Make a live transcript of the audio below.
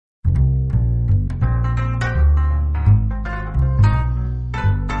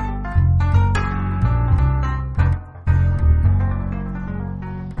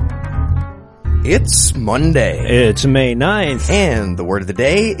It's Monday. It's May 9th. And the word of the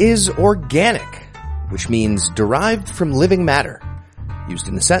day is organic, which means derived from living matter. Used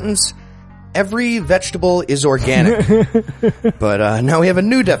in the sentence, every vegetable is organic. But now we have a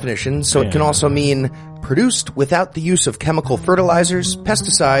new definition, so it can also mean produced without the use of chemical fertilizers,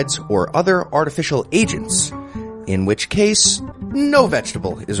 pesticides, or other artificial agents. In which case, no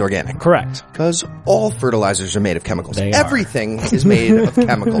vegetable is organic. Correct. Because all fertilizers are made of chemicals. Everything is made of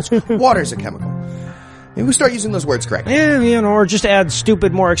chemicals. Water's a chemical. Maybe we start using those words correctly. Yeah, or just add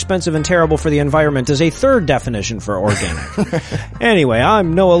stupid, more expensive, and terrible for the environment as a third definition for organic. Anyway,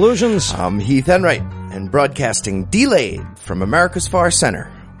 I'm No Illusions. I'm Heath Enright, and broadcasting delayed from America's Far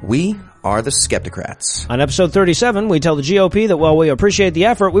Center, we are the Skepticrats. On episode 37, we tell the GOP that while we appreciate the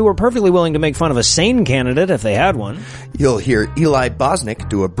effort, we were perfectly willing to make fun of a sane candidate if they had one. You'll hear Eli Bosnick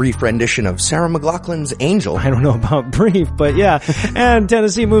do a brief rendition of Sarah McLachlan's Angel. I don't know about brief, but yeah. And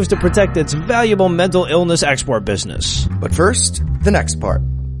Tennessee moves to protect its valuable mental illness export business. But first, the next part.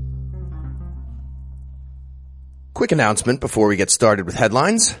 Quick announcement before we get started with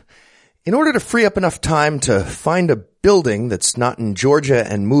headlines. In order to free up enough time to find a building that's not in Georgia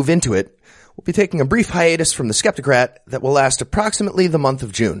and move into it, we'll be taking a brief hiatus from the Skepticrat that will last approximately the month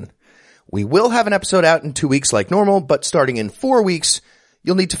of June. We will have an episode out in 2 weeks like normal, but starting in 4 weeks,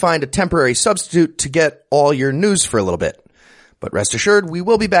 you'll need to find a temporary substitute to get all your news for a little bit. But rest assured, we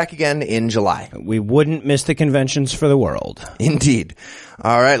will be back again in July. We wouldn't miss the conventions for the world. Indeed.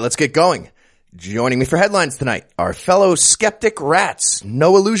 All right, let's get going. Joining me for headlines tonight, our fellow skeptic rats,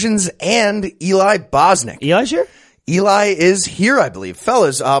 No Illusions, and Eli Bosnick. Eli's here? Eli is here, I believe.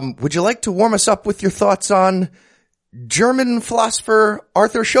 Fellas, would you like to warm us up with your thoughts on German philosopher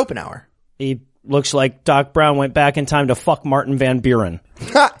Arthur Schopenhauer? He looks like Doc Brown went back in time to fuck Martin Van Buren. He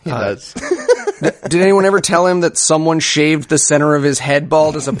does. Did anyone ever tell him that someone shaved the center of his head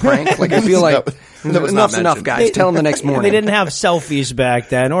bald as a prank? Like, I feel like enough's enough, guys. Tell him the next morning. They didn't have selfies back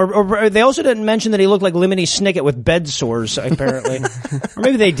then. Or they also didn't mention that he looked like Lemony Snicket with bed sores, apparently. Or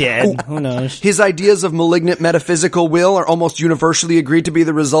maybe they did. Who knows? His ideas of malignant metaphysical will are almost universally agreed to be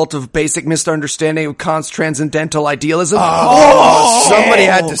the result of basic misunderstanding of Kant's transcendental idealism. Oh, somebody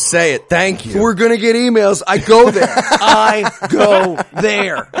had to say it. Thank you. We're gonna get emails. I go there. I go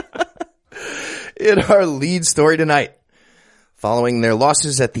there. In our lead story tonight, following their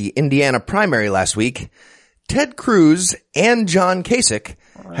losses at the Indiana primary last week, Ted Cruz and John Kasich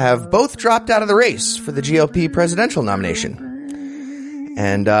have both dropped out of the race for the GOP presidential nomination.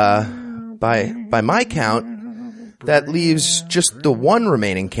 And by my count, that leaves just the one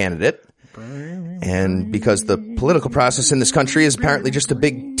remaining candidate. And because the political process in this country is apparently just a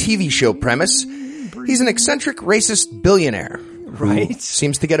big TV show premise, he's an eccentric racist billionaire. Right.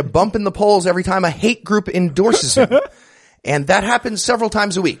 Seems to get a bump in the polls every time a hate group endorses him. And that happens several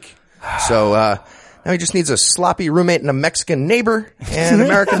times a week. So, now he just needs a sloppy roommate and a Mexican neighbor, and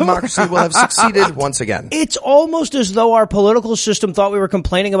American democracy will have succeeded once again. It's almost as though our political system thought we were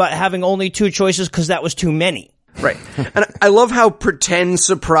complaining about having only two choices because that was too many. Right. And I love how pretend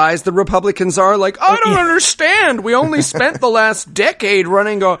surprised the Republicans are. Like, I don't understand. We only spent the last decade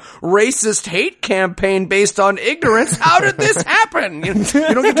running a racist hate campaign based on ignorance. How did this happen? You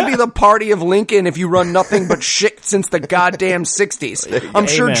don't get to be the party of Lincoln if you run nothing but shit since the goddamn 60s. I'm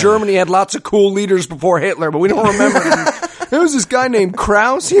sure Germany had lots of cool leaders before Hitler, but we don't remember them. There was this guy named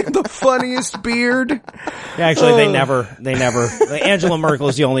Krauss. He had the funniest beard. Actually, they never. Angela Merkel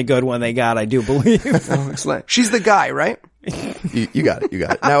is the only good one they got, I do believe. She's the guy, right? You got it.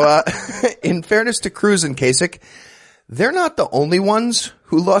 Now, in fairness to Cruz and Kasich, they're not the only ones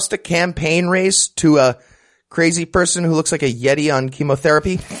who lost a campaign race to a crazy person who looks like a Yeti on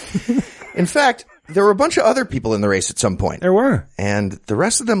chemotherapy. In fact, there were a bunch of other people in the race at some point. There were. And the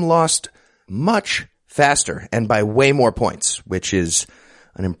rest of them lost much faster and by way more points, which is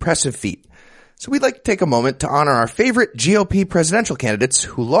an impressive feat. So we'd like to take a moment to honor our favorite GOP presidential candidates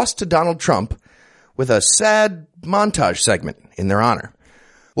who lost to Donald Trump with a sad montage segment in their honor.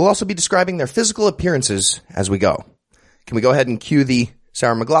 We'll also be describing their physical appearances as we go. Can we go ahead and cue the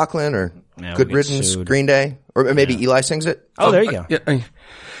Sarah McLachlan or Good Riddance Green Day? Or maybe Eli sings it? Oh, there you go.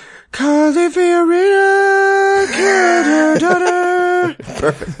 Cause if you're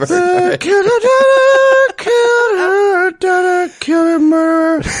perfect. Kill her,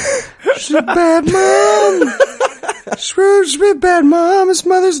 she's a bad mom. She's a bad mom. It's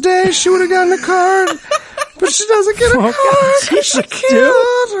Mother's Day. She would have gotten a card, but she doesn't get a card. She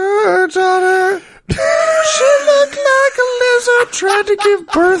killed her daughter. She looked like a loser tried to give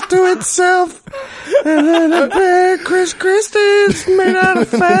birth to itself, and then a bear, Chris Christie's made out of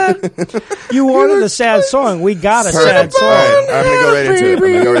fat. You wanted a sad song. We got a sad song. All right, I'm going to go right into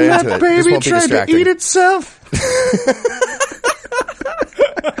it. This won't be distracting. To eat itself.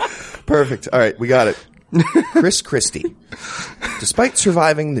 Perfect. All right, we got it. Chris Christie. Despite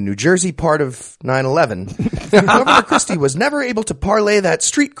surviving the New Jersey part of 9/11, Governor Christie was never able to parlay that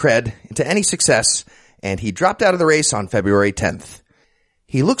street cred into any success, and he dropped out of the race on February 10th.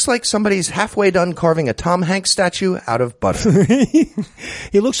 He looks like somebody's halfway done carving a Tom Hanks statue out of butter.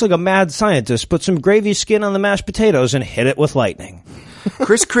 He looks like a mad scientist. Put some gravy skin on the mashed potatoes and hit it with lightning.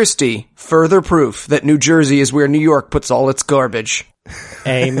 Chris Christie, further proof that New Jersey is where New York puts all its garbage.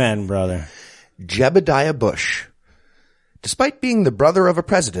 Amen, brother. Jebediah Bush. Despite being the brother of a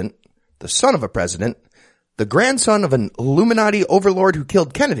president, the son of a president, the grandson of an Illuminati overlord who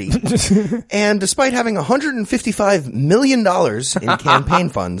killed Kennedy, and despite having $155 million in campaign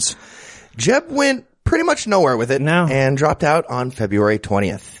funds, Jeb went pretty much nowhere with it and dropped out on February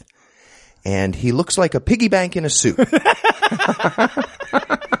 20th. And he looks like a piggy bank in a suit. Looks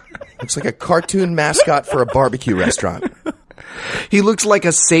like a cartoon mascot for a barbecue restaurant. He looks like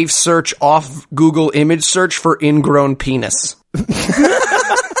a safe search off Google image search for ingrown penis.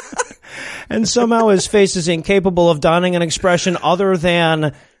 And somehow his face is incapable of donning an expression other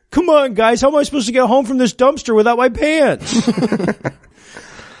than, come on, guys, how am I supposed to get home from this dumpster without my pants?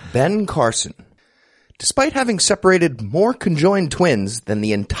 Ben Carson. Despite having separated more conjoined twins than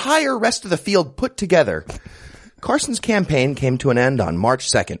the entire rest of the field put together, Carson's campaign came to an end on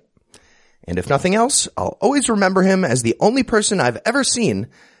March 2nd. And if nothing else, I'll always remember him as the only person I've ever seen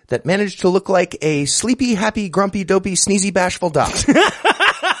that managed to look like a sleepy, happy, grumpy, dopey, sneezy, bashful doc.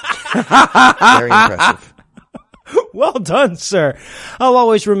 Very impressive. Well done, sir. I'll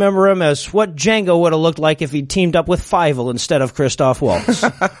always remember him as what Django would have looked like if he'd teamed up with Fievel instead of Christoph Waltz.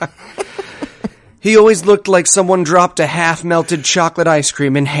 He always looked like someone dropped a half-melted chocolate ice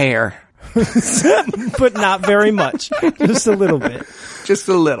cream in hair. But not very much. Just a little bit. Just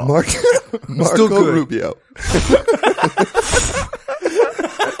a little. Marco Rubio.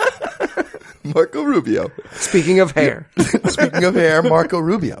 Marco Rubio. Speaking of hair. Speaking of hair, Marco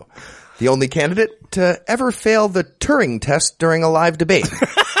Rubio. The only candidate to ever fail the Turing test during a live debate.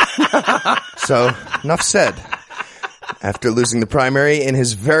 So, enough said. After losing the primary in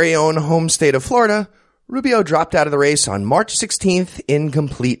his very own home state of Florida, Rubio dropped out of the race on March 16th in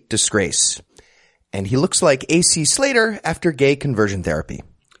complete disgrace. And he looks like A.C. Slater after gay conversion therapy.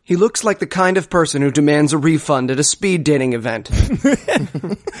 He looks like the kind of person who demands a refund at a speed dating event.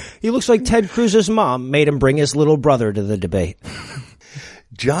 He looks like Ted Cruz's mom made him bring his little brother to the debate.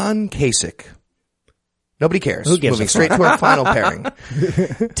 John Kasich. Nobody cares. Who gives Moving a straight fuck? to our final pairing.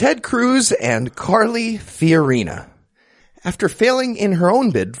 Ted Cruz and Carly Fiorina. After failing in her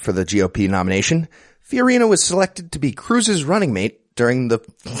own bid for the GOP nomination, Fiorina was selected to be Cruz's running mate during the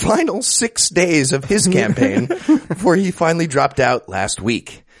final 6 days of his campaign before he finally dropped out last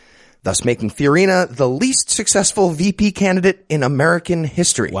week, thus making Fiorina the least successful VP candidate in American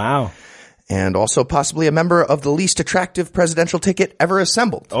history. Wow. And also possibly a member of the least attractive presidential ticket ever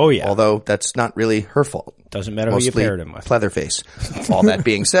assembled. Oh, yeah. Although that's not really her fault. Doesn't matter who you paired him with. Pleatherface. All that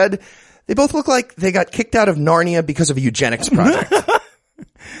being said, they both look like they got kicked out of Narnia because of a eugenics project.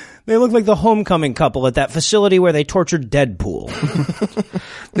 They look like the homecoming couple at that facility where they tortured Deadpool.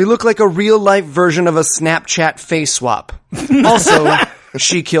 They look like a real-life version of a Snapchat face swap. Also,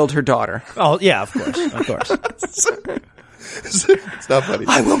 she killed her daughter. Oh, yeah, of course. Of course. It's not funny.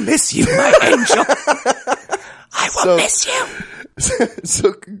 I will miss you, my angel. I will miss you.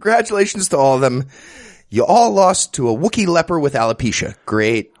 So congratulations to all of them. You all lost to a Wookiee leper with alopecia.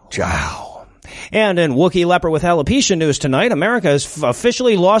 Great job. Wow. And in Wookiee leper with alopecia news tonight, America has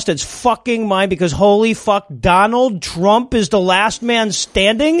officially lost its fucking mind because holy fuck, Donald Trump is the last man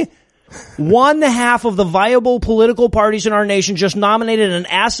standing? 1/2 of the viable political parties in our nation just nominated an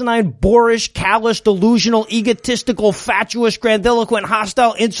asinine, boorish, callous, delusional, egotistical, fatuous, grandiloquent,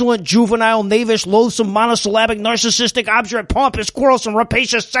 hostile, insolent, juvenile, knavish, loathsome, monosyllabic, narcissistic, obdurate, pompous, quarrelsome,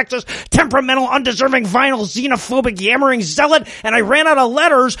 rapacious, sexist, temperamental, undeserving, vinyl, xenophobic, yammering zealot, and I ran out of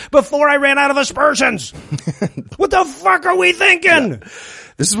letters before I ran out of aspersions. What the fuck are we thinking? Yeah.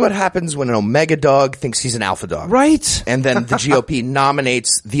 This is what happens when an omega dog thinks he's an alpha dog. Right. And then the GOP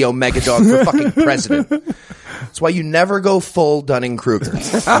nominates the omega dog for fucking president. That's why you never go full Dunning-Kruger.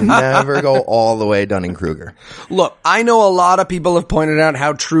 You never go all the way Dunning-Kruger. Look, I know a lot of people have pointed out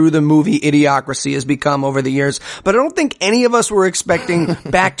how true the movie Idiocracy has become over the years, but I don't think any of us were expecting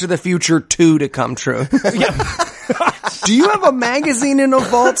Back to the Future 2 to come true. Yeah. Do you have a magazine in a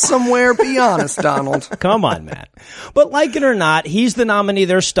vault somewhere? Be honest, Donald. Come on, Matt. But like it or not, he's the nominee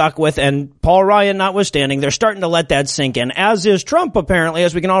they're stuck with, and Paul Ryan notwithstanding, they're starting to let that sink in, as is Trump, apparently,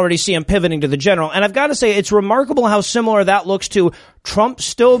 as we can already see him pivoting to the general. And I've got to say, it's remarkable how similar that looks to Trump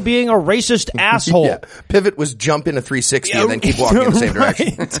still being a racist asshole. Yeah. Pivot was jump in a 360 and then keep walking in the same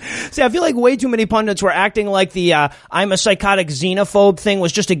direction. See, I feel like way too many pundits were acting like the I'm a psychotic xenophobe thing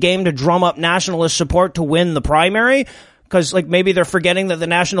was just a game to drum up nationalist support to win the primary. Because, like, maybe they're forgetting that the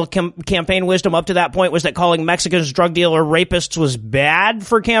national campaign wisdom up to that point was that calling Mexicans drug dealer rapists was bad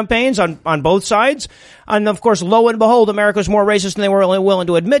for campaigns on both sides. And, of course, lo and behold, America was more racist than they were willing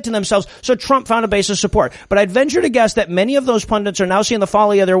to admit to themselves. So Trump found a base of support. But I'd venture to guess that many of those pundits are now seeing the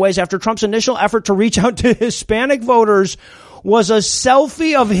folly of their ways after Trump's initial effort to reach out to Hispanic voters was a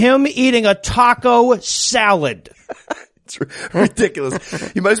selfie of him eating a taco salad. It's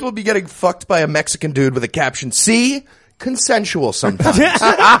ridiculous. You might as well be getting fucked by a Mexican dude with a caption, "See? Consensual sometimes."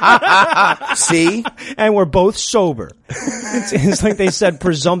 See? And we're both sober. It's like they said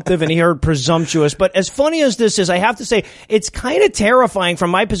presumptive and he heard presumptuous. But as funny as this is, I have to say, it's kind of terrifying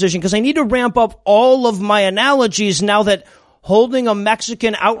from my position because I need to ramp up all of my analogies now that holding a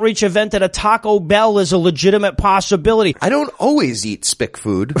Mexican outreach event at a Taco Bell is a legitimate possibility. I don't always eat spick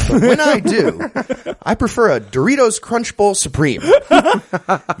food, but when I do, I prefer a Doritos Crunch Bowl Supreme.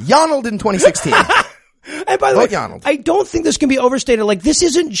 Yonald in 2016. And by the way, I don't think this can be overstated. Like, this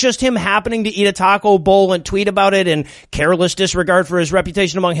isn't just him happening to eat a taco bowl and tweet about it in careless disregard for his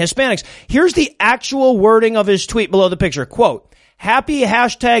reputation among Hispanics. Here's the actual wording of his tweet below the picture. Quote, "Happy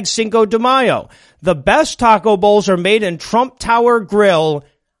hashtag Cinco de Mayo. The best taco bowls are made in Trump Tower Grill.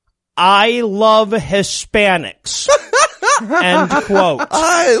 I love Hispanics." End quote.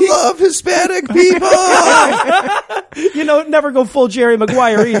 I love Hispanic people. You know, never go full Jerry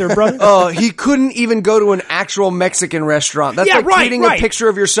Maguire either, brother. Oh, he couldn't even go to an actual Mexican restaurant. That's like tweeting a picture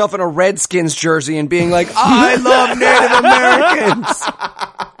of yourself in a Redskins jersey and being like, "I love Native Americans."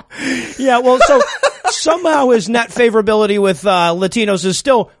 Yeah, well, so somehow his net favorability with Latinos is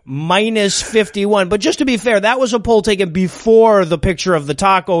still minus 51. But just to be fair, that was a poll taken before the picture of the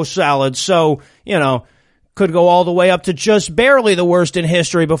taco salad. So, you know, could go all the way up to just barely the worst in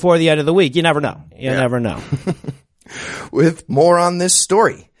history before the end of the week. You never know. You never know. With more on this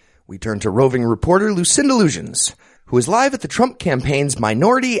story, we turn to roving reporter Lucinda Lugeons, who is live at the Trump campaign's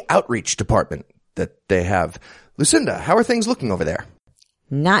Minority Outreach Department that they have. Lucinda, how are things looking over there?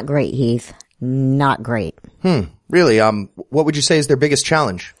 Not great, Heath. Not great. Really? What would you say is their biggest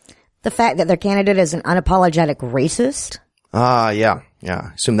challenge? The fact that their candidate is an unapologetic racist. Yeah.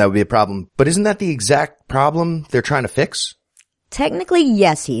 I assume that would be a problem. But isn't that the exact problem they're trying to fix? Technically,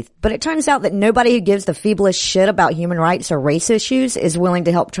 yes, Heath, but it turns out that nobody who gives the feeblest shit about human rights or race issues is willing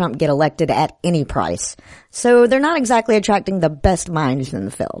to help Trump get elected at any price. So they're not exactly attracting the best minds in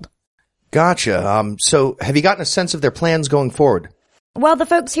the field. Gotcha. So have you gotten a sense of their plans going forward? Well, the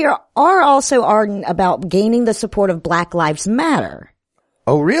folks here are also ardent about gaining the support of Black Lives Matter.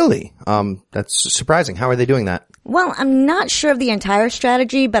 Oh, really? That's surprising. How are they doing that? Well, I'm not sure of the entire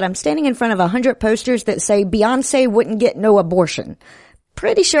strategy, but I'm standing in front of 100 posters that say Beyonce wouldn't get no abortion.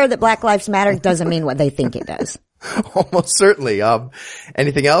 Pretty sure that Black Lives Matter doesn't mean what they think it does. Almost certainly.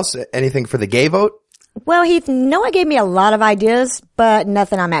 Anything else? Anything for the gay vote? Well, Heath, Noah gave me a lot of ideas, but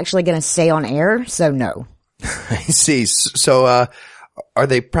nothing I'm actually going to say on air, so no. I see. So, are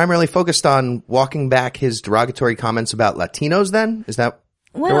they primarily focused on walking back his derogatory comments about Latinos then? Is that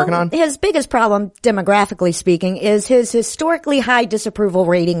what they're working on? His biggest problem, demographically speaking, is his historically high disapproval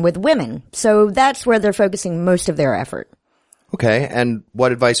rating with women. So that's where they're focusing most of their effort. Okay, and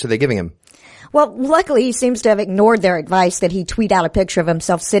what advice are they giving him? Well, luckily he seems to have ignored their advice that he tweet out a picture of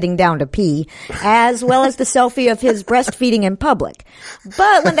himself sitting down to pee, as well as the selfie of his breastfeeding in public.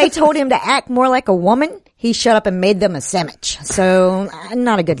 But when they told him to act more like a woman, he shut up and made them a sandwich. So,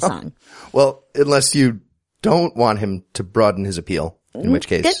 not a good sign. Well, unless you don't want him to broaden his appeal, in which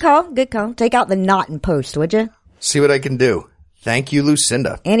case. Good call. Take out the not and post, would you? See what I can do. Thank you,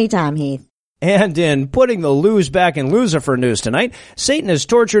 Lucinda. Anytime, Heath. And in putting the lose back in Lucifer news tonight, Satan is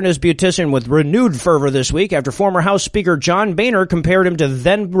torturing his beautician with renewed fervor this week after former House Speaker John Boehner compared him to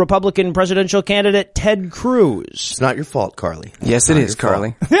then Republican presidential candidate Ted Cruz. It's not your fault, Carly. Yes, it is,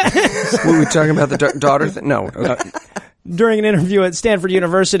 Carly. Were we talking about the daughter thing? No. During an interview at Stanford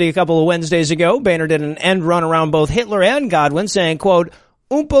University a couple of Wednesdays ago, Boehner did an end run around both Hitler and Godwin, saying, quote,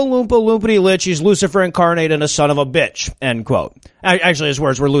 "Oompa loompa loopity lich, he's Lucifer incarnate and a son of a bitch," end quote. Actually, his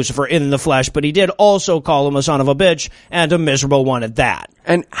words were Lucifer in the flesh, but he did also call him a son of a bitch and a miserable one at that.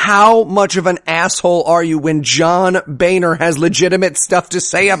 And how much of an asshole are you when John Boehner has legitimate stuff to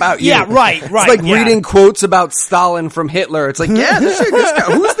say about you? Yeah, right. It's like reading quotes about Stalin from Hitler. It's like, yeah, this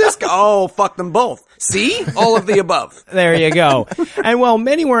guy. Who's this guy? Oh, fuck them both. See? All of the above. There you go. And while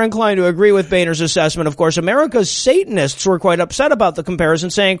many were inclined to agree with Boehner's assessment, of course, America's Satanists were quite upset about the comparison,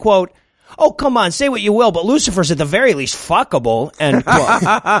 saying, quote, "Oh, come on, say what you will, but Lucifer's at the very least fuckable," end quote.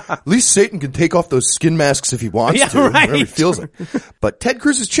 At least Satan can take off those skin masks if he wants to, whenever he feels like. But Ted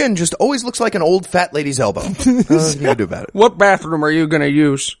Cruz's chin just always looks like an old fat lady's elbow. Nothing you can do about it. What bathroom are you going to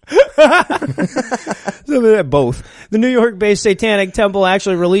use? Both. The New York-based Satanic Temple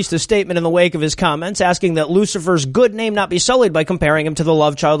actually released a statement in the wake of his comments, asking that Lucifer's good name not be sullied by comparing him to the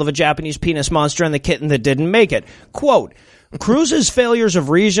love child of a Japanese penis monster and the kitten that didn't make it. Quote, "Cruz's failures of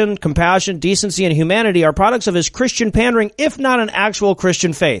reason, compassion, decency, and humanity are products of his Christian pandering, if not an actual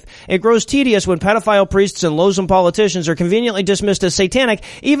Christian faith. It grows tedious when pedophile priests and loathsome politicians are conveniently dismissed as satanic,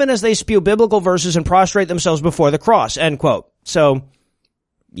 even as they spew biblical verses and prostrate themselves before the cross," end quote. So,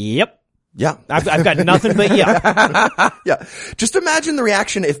 yep. Yeah. I've got nothing but yeah. Yeah. Just imagine the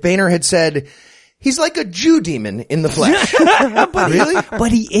reaction if Boehner had said, "He's like a Jew demon in the flesh." Really?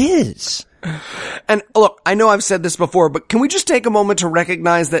 But he is. And look, I know I've said this before, but can we just take a moment to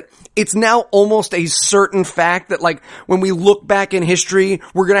recognize that it's now almost a certain fact that, like, when we look back in history,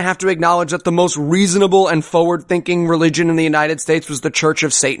 we're going to have to acknowledge that the most reasonable and forward-thinking religion in the United States was the Church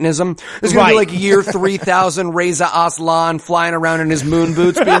of Satanism. There's going to be like year 3000 Reza Aslan flying around in his moon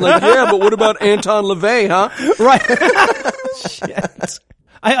boots being like, yeah, but what about Anton LaVey, huh? Right. Shit.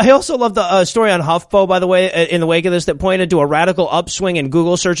 I also love the story on HuffPo, by the way, in the wake of this, that pointed to a radical upswing in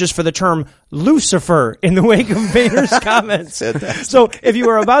Google searches for the term Lucifer in the wake of Boehner's comments. So if you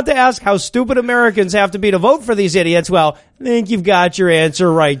were about to ask how stupid Americans have to be to vote for these idiots, well, I think you've got your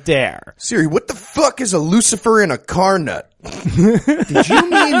answer right there. Siri, what the fuck is a Lucifer in a car nut? Did you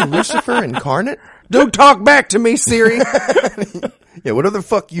mean Lucifer incarnate? Don't talk back to me, Siri. Yeah, whatever the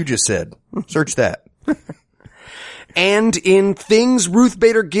fuck you just said. Search that. And in things Ruth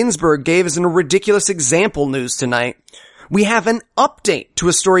Bader Ginsburg gave as a ridiculous example news tonight, we have an update to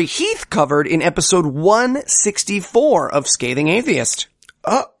a story Heath covered in episode 164 of Scathing Atheist.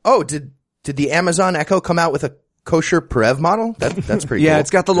 Did the Amazon Echo come out with a kosher Perev model? That's pretty cool. Yeah, it's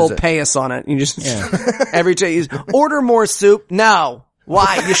got the little payas on it. You just, every day you order more soup. No.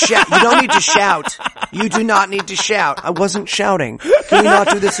 Why? You don't need to shout. You do not need to shout. I wasn't shouting. Can we not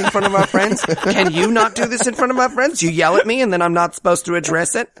do this in front of our friends? Can you not do this in front of our friends? You yell at me and then I'm not supposed to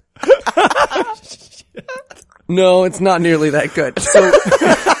address it? No, it's not nearly that good. So,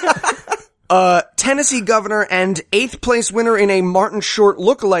 Tennessee governor and 8th place winner in a Martin Short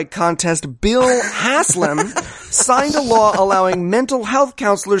lookalike contest, Bill Haslam, signed a law allowing mental health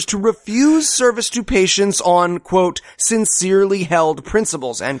counselors to refuse service to patients on, quote, sincerely held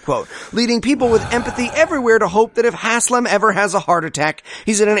principles, end quote, leading people with empathy everywhere to hope that if Haslam ever has a heart attack,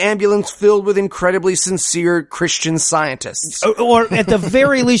 he's in an ambulance filled with incredibly sincere Christian scientists. Or at the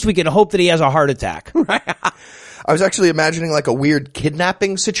very least, we can hope that he has a heart attack. I was actually imagining like a weird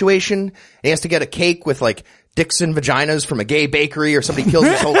kidnapping situation. He has to get a cake with like dicks and vaginas from a gay bakery, or somebody kills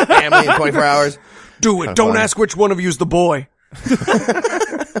his whole family in 24 hours. Do it. Don't ask which one of you's the boy.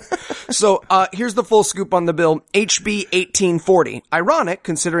 So, here's the full scoop on the bill. HB 1840. Ironic,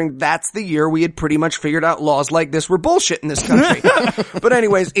 considering that's the year we had pretty much figured out laws like this were bullshit in this country. But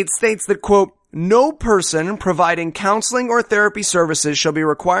anyways, it states that, quote, no person providing counseling or therapy services shall be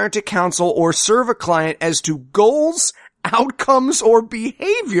required to counsel or serve a client as to goals, outcomes, or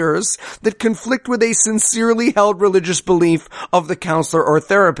behaviors that conflict with a sincerely held religious belief of the counselor or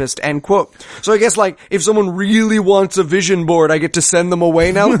therapist, end quote. So I guess, like, if someone really wants a vision board, I get to send them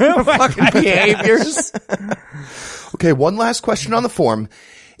away now? Fucking behaviors. Okay, one last question on the form.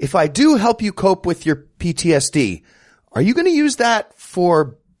 If I do help you cope with your PTSD, are you going to use that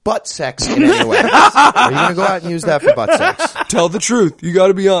for butt sex in any way? Are you going to go out and use that for butt sex? Tell the truth. You got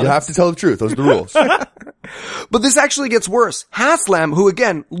to be honest. You have to tell the truth. Those are the rules. But this actually gets worse. Haslam, who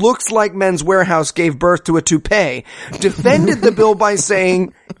again looks like Men's Warehouse gave birth to a toupee, defended the bill by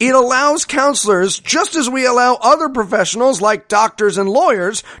saying it allows counselors, just as we allow other professionals like doctors and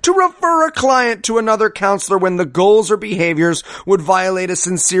lawyers, to refer a client to another counselor when the goals or behaviors would violate a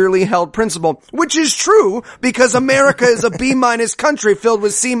sincerely held principle, which is true because America is a B- country filled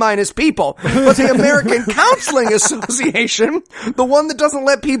with C- people. But the American Counseling Association, the one that doesn't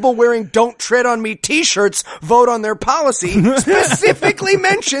let people wearing "Don't Tread on Me" t-shirts vote on their policy, specifically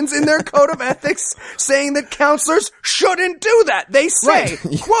mentions in their code of ethics saying that counselors shouldn't do that. They say,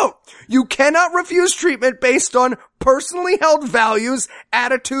 quote, you cannot refuse treatment based on personally held values,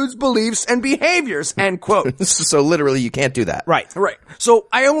 attitudes, beliefs, and behaviors, end quote. So literally you can't do that. Right. Right. So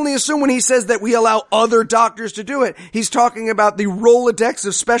I only assume when he says that we allow other doctors to do it, he's talking about the Rolodex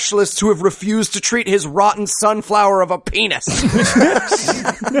of specialists who have refused to treat his rotten sunflower of a penis.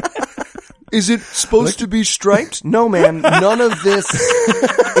 Is it supposed to be striped? No, man. None of this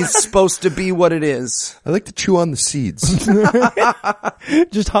is supposed to be what it is. I like to chew on the seeds.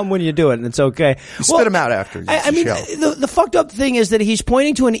 Just hum when you do it, and it's okay. You spit them out after. I mean, the fucked up thing is that he's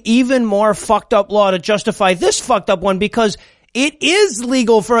pointing to an even more fucked up law to justify this fucked up one, because it is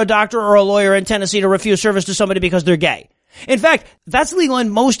legal for a doctor or a lawyer in Tennessee to refuse service to somebody because they're gay. In fact, that's legal in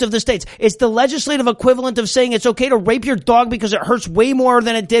most of the states. It's the legislative equivalent of saying it's okay to rape your dog because it hurts way more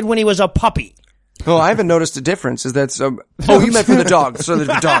than it did when he was a puppy. Oh, I haven't noticed a difference. Is that so? Oh, you meant for the dog. So the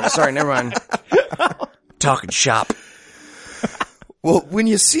dog. Sorry, never mind. Talking shop. Well, when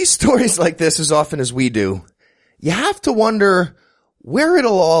you see stories like this as often as we do, you have to wonder where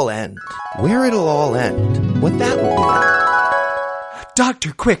it'll all end. Where it'll all end. What that would be like.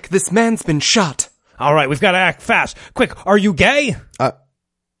 Doctor, quick, this man's been shot. All right, we've got to act fast. Quick, are you gay?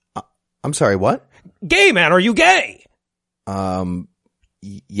 I'm sorry, what? Gay, man, are you gay?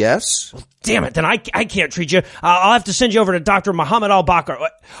 Yes. Damn it, then I can't treat you. I'll have to send you over to Dr. Muhammad al-Bakr.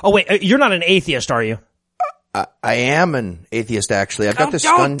 Oh, wait, you're not an atheist, are you? I am an atheist, actually. I've got this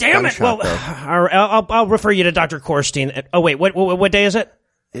damn it. gunshot, Well, I'll refer you to Dr. Korstein. Oh, wait, what day is it?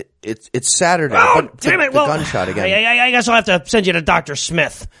 It's Saturday. Oh, but damn it. The gunshot again. I guess I'll have to send you to Dr.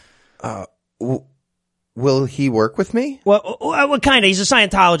 Smith. Will he work with me? Well, what kind of? He's a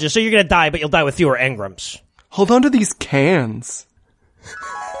Scientologist, so you're going to die, but you'll die with fewer engrams. Hold on to these cans.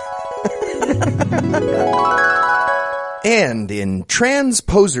 And in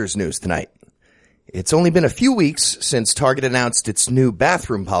transposers news tonight, it's only been a few weeks since Target announced its new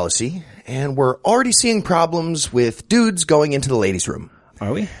bathroom policy, and we're already seeing problems with dudes going into the ladies' room.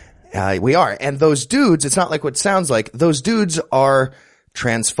 Are we? We are. And those dudes, it's not like what it sounds like. Those dudes are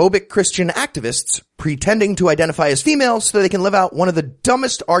transphobic Christian activists pretending to identify as females so they can live out one of the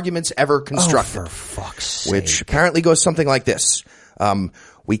dumbest arguments ever constructed. Oh, for fuck's sake. Which apparently goes something like this.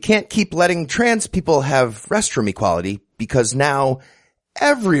 We can't keep letting trans people have restroom equality because now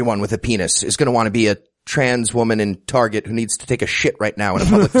everyone with a penis is going to want to be a trans woman in Target who needs to take a shit right now in a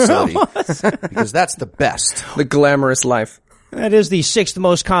public facility. Because that's the best. The glamorous life. That is the sixth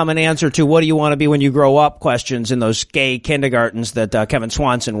most common answer to what do you want to be when you grow up questions in those gay kindergartens that Kevin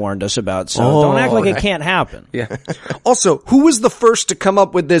Swanson warned us about. So don't act like it can't happen. Yeah. Also, who was the first to come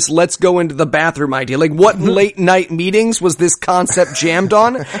up with this let's go into the bathroom idea? Like, what late night meetings was this concept jammed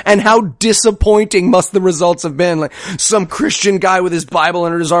on? And how disappointing must the results have been? Like, some Christian guy with his Bible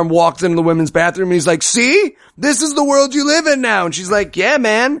under his arm walks into the women's bathroom and he's like, see? This is the world you live in now. And she's like, yeah,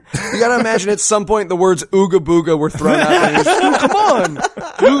 man. You gotta imagine at some point the words ooga booga were thrown out. And he's, ooh, come on.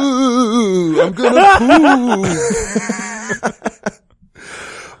 Ooh, I'm gonna poo.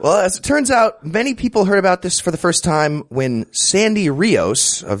 Well, as it turns out, many people heard about this for the first time when Sandy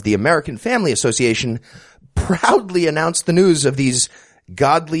Rios of the American Family Association proudly announced the news of these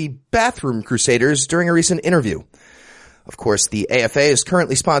godly bathroom crusaders during a recent interview. Of course, the AFA is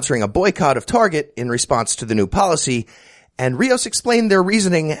currently sponsoring a boycott of Target in response to the new policy, and Rios explained their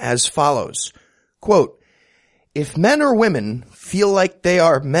reasoning as follows. Quote, if men or women feel like they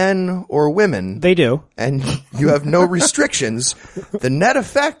are men or women. They do. And you have no restrictions, the net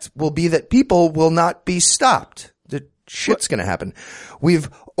effect will be that people will not be stopped. The shit's gonna happen. We've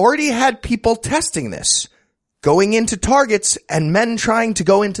already had people testing this, going into Targets and men trying to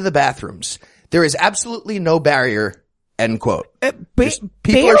go into the bathrooms. There is absolutely no barrier, end quote.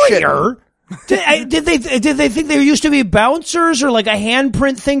 People are shitting. Did they think there used to be bouncers or like a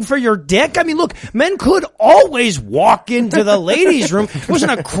handprint thing for your dick? I mean, look, men could always walk into the ladies' room. It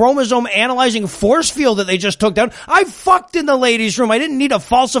wasn't a chromosome analyzing force field that they just took down. I fucked in the ladies' room. I didn't need to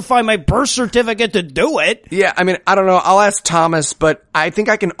falsify my birth certificate to do it. Yeah, I mean, I don't know. I'll ask Thomas, but I think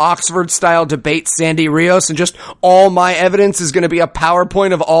I can Oxford-style debate Sandy Rios, and just all my evidence is going to be a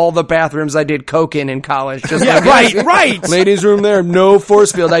PowerPoint of all the bathrooms I did coke in college. Just yeah, like, right. Ladies' room there, no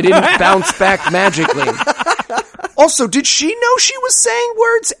force field. I didn't bounce back magically. Also, did she know she was saying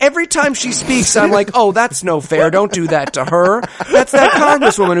words? Every time she speaks, I'm like, oh, that's no fair. Don't do that to her. That's that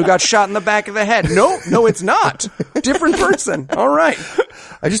congresswoman who got shot in the back of the head. No, it's not. Different person. All right.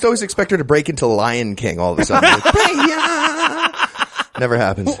 I just always expect her to break into Lion King all of a sudden. Like, never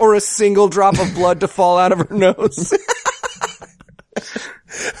happens. Or a single drop of blood to fall out of her nose.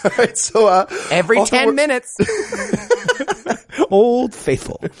 All right, so every 10 minutes. Old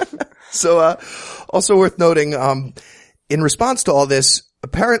Faithful. So also worth noting, in response to all this,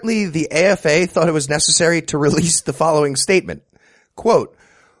 apparently the AFA thought it was necessary to release the following statement. Quote,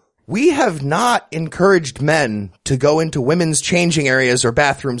 "We have not encouraged men to go into women's changing areas or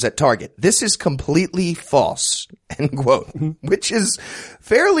bathrooms at Target. This is completely false." End quote. Which is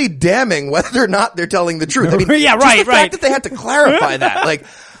fairly damning whether or not they're telling the truth. I mean, Yeah, just right, the right. fact that they had to clarify that. Like,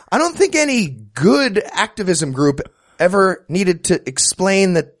 I don't think any good activism group ever needed to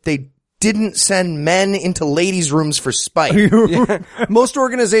explain that they didn't send men into ladies' rooms for spite. Most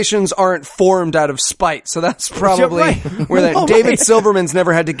organizations aren't formed out of spite, so that's probably right. where that No, David right. Silverman's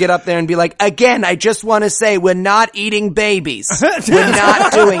never had to get up there and be like, again, I just want to say we're not eating babies. We're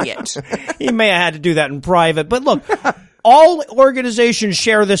not doing it. He may have had to do that in private, but look, all organizations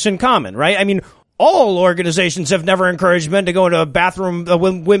share this in common, right? I mean, all organizations have never encouraged men to go into a bathroom,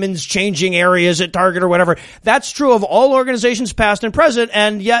 women's changing areas at Target or whatever. That's true of all organizations, past and present,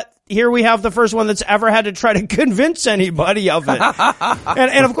 and yet here we have the first one that's ever had to try to convince anybody of it.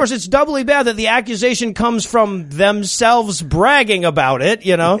 and of course, it's doubly bad that the accusation comes from themselves bragging about it,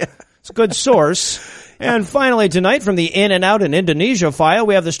 you know. It's a good source. And finally tonight, from the In and Out in Indonesia file,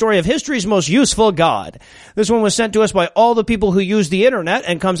 we have the story of history's most useful god. This one was sent to us by all the people who use the internet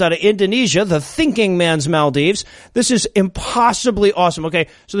and comes out of Indonesia, the thinking man's Maldives. This is impossibly awesome. Okay,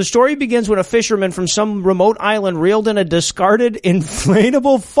 so the story begins when a fisherman from some remote island reeled in a discarded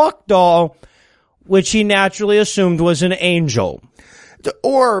inflatable fuck doll, which he naturally assumed was an angel.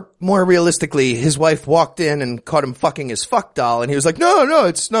 Or, more realistically, his wife walked in and caught him fucking his fuck doll, and he was like, no,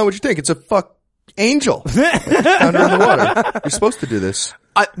 it's not what you think. It's a fuck angel down in the water. You're supposed to do this.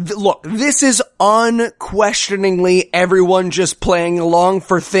 Look, this is unquestioningly everyone just playing along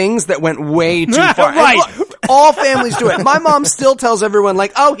for things that went way too far. Right. And look, all families do it. My mom still tells everyone,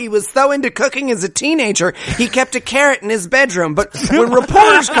 like, oh, he was so into cooking as a teenager, he kept a carrot in his bedroom. But when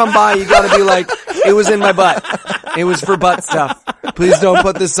reporters come by, you gotta be like, it was in my butt. It was for butt stuff. Please don't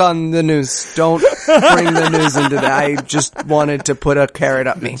put this on the news. Don't bring the news into that. I just wanted to put a carrot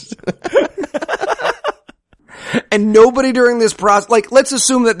up me. And nobody during this process, like, let's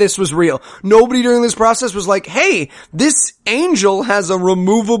assume that this was real. Nobody during this process was like, hey, this angel has a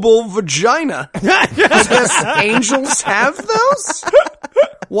removable vagina. I guess angels have those?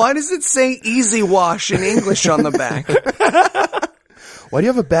 Why does it say easy wash in English on the back? Why do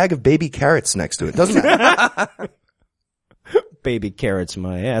you have a bag of baby carrots next to it? Doesn't matter. Baby carrots,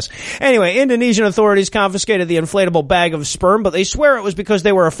 my ass. Anyway, Indonesian authorities confiscated the inflatable bag of sperm, but they swear it was because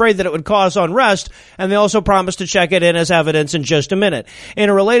they were afraid that it would cause unrest, and they also promised to check it in as evidence in just a minute. In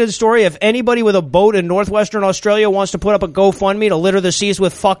a related story, if anybody with a boat in northwestern Australia wants to put up a GoFundMe to litter the seas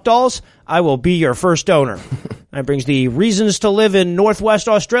with fuck dolls, I will be your first donor. That brings the reasons to live in Northwest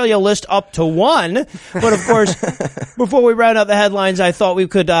Australia list up to 1. But of course, before we round out the headlines, I thought we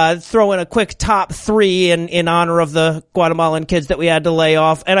could throw in a quick top 3 in honor of the Guatemalan kids that we had to lay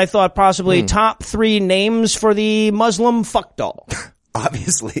off. And I thought possibly top 3 names for the Muslim fuck doll.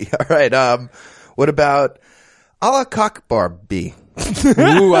 Obviously. All right. What about Allah Akbar B?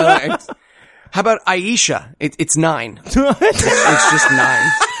 Ooh, I like it. How about Aisha? It's 9. It's just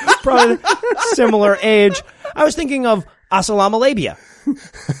 9. Probably similar age. I was thinking of Assalamu Alaikum.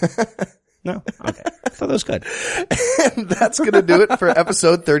 No? Okay. I thought that was good. And that's going to do it for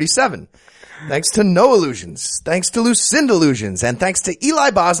episode 37. Thanks to No Illusions, thanks to Lucinda Illusions, and thanks to Eli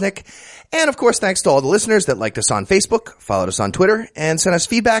Bosnick. And of course, thanks to all the listeners that liked us on Facebook, followed us on Twitter, and sent us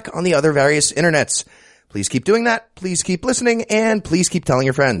feedback on the other various internets. Please keep doing that. Please keep listening, and please keep telling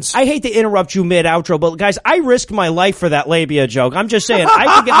your friends. I hate to interrupt you mid-outro, but guys, I risked my life for that labia joke. I'm just saying,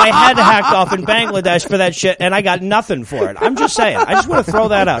 I could get my head hacked off in Bangladesh for that shit, and I got nothing for it. I'm just saying. I just want to throw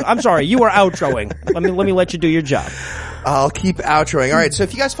that out. I'm sorry, you were outroing. Let me let you do your job. I'll keep outroing. All right, so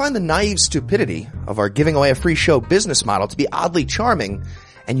if you guys find the naive stupidity of our giving away a free show business model to be oddly charming,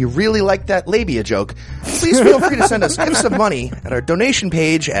 and you really like that labia joke, please feel free to send us gifts of money at our donation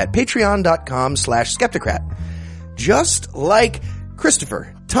page at patreon.com/Skepticrat. Just like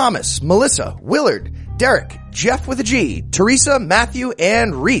Christopher, Thomas, Melissa, Willard, Derek, Jeff with a G, Teresa, Matthew,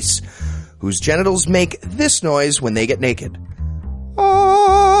 and Reese, whose genitals make this noise when they get naked.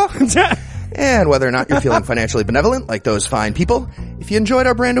 Aww. And whether or not you're feeling financially benevolent like those fine people, if you enjoyed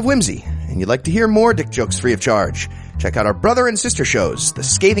our brand of whimsy and you'd like to hear more dick jokes free of charge, check out our brother and sister shows, The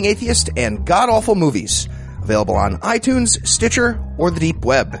Scathing Atheist and God Awful Movies, available on iTunes, Stitcher, or the deep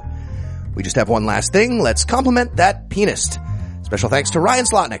web. We just have one last thing. Let's compliment that pianist. Special thanks to Ryan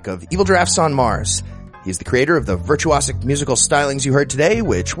Slotnick of Evil Giraffes on Mars. He's the creator of the virtuosic musical stylings you heard today,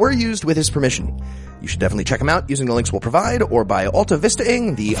 which were used with his permission. You should definitely check him out using the links we'll provide or by Alta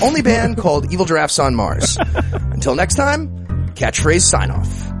Vista-ing the only band called Evil Giraffes on Mars. Until next time, catchphrase sign off.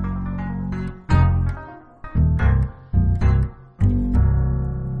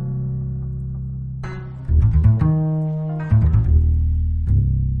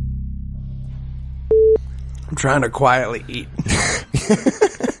 trying to quietly eat.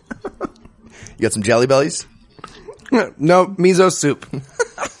 You got some Jelly Bellies? No, miso soup.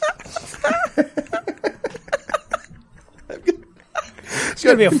 It's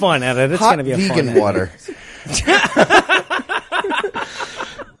going to be a fun edit. It's going to be a vegan fun water.